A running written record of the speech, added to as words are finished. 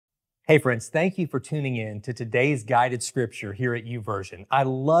Hey friends, thank you for tuning in to today's guided scripture here at YouVersion. I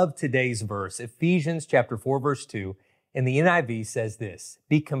love today's verse. Ephesians chapter 4, verse 2 in the NIV says this: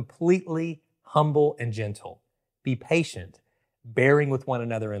 be completely humble and gentle. Be patient, bearing with one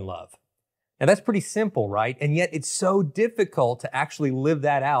another in love. Now that's pretty simple, right? And yet it's so difficult to actually live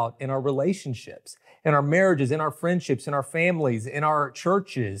that out in our relationships, in our marriages, in our friendships, in our families, in our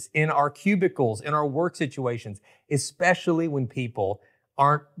churches, in our cubicles, in our work situations, especially when people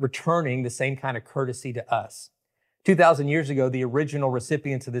aren't returning the same kind of courtesy to us. 2,000 years ago, the original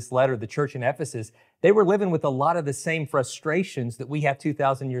recipients of this letter, the church in Ephesus, they were living with a lot of the same frustrations that we have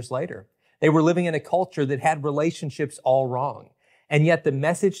 2,000 years later. They were living in a culture that had relationships all wrong. And yet the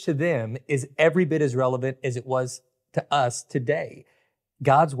message to them is every bit as relevant as it was to us today.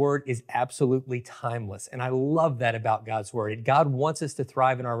 God's word is absolutely timeless. And I love that about God's word. God wants us to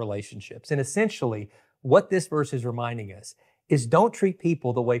thrive in our relationships. And essentially, what this verse is reminding us is don't treat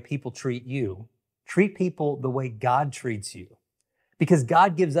people the way people treat you. Treat people the way God treats you. Because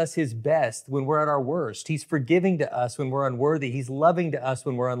God gives us His best when we're at our worst. He's forgiving to us when we're unworthy. He's loving to us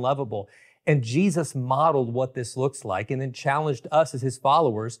when we're unlovable. And Jesus modeled what this looks like and then challenged us as His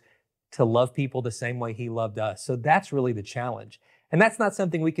followers to love people the same way He loved us. So that's really the challenge. And that's not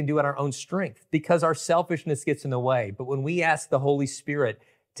something we can do at our own strength because our selfishness gets in the way. But when we ask the Holy Spirit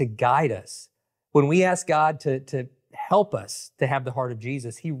to guide us, when we ask God to help us to have the heart of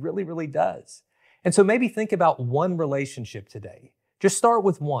Jesus, He really, really does. And so maybe think about one relationship today. Just start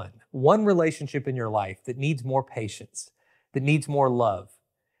with one relationship in your life that needs more patience, that needs more love,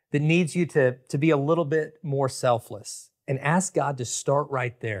 that needs you to be a little bit more selfless, and ask God to start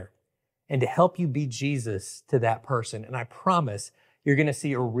right there and to help you be Jesus to that person. And I promise you're going to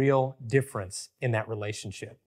see a real difference in that relationship.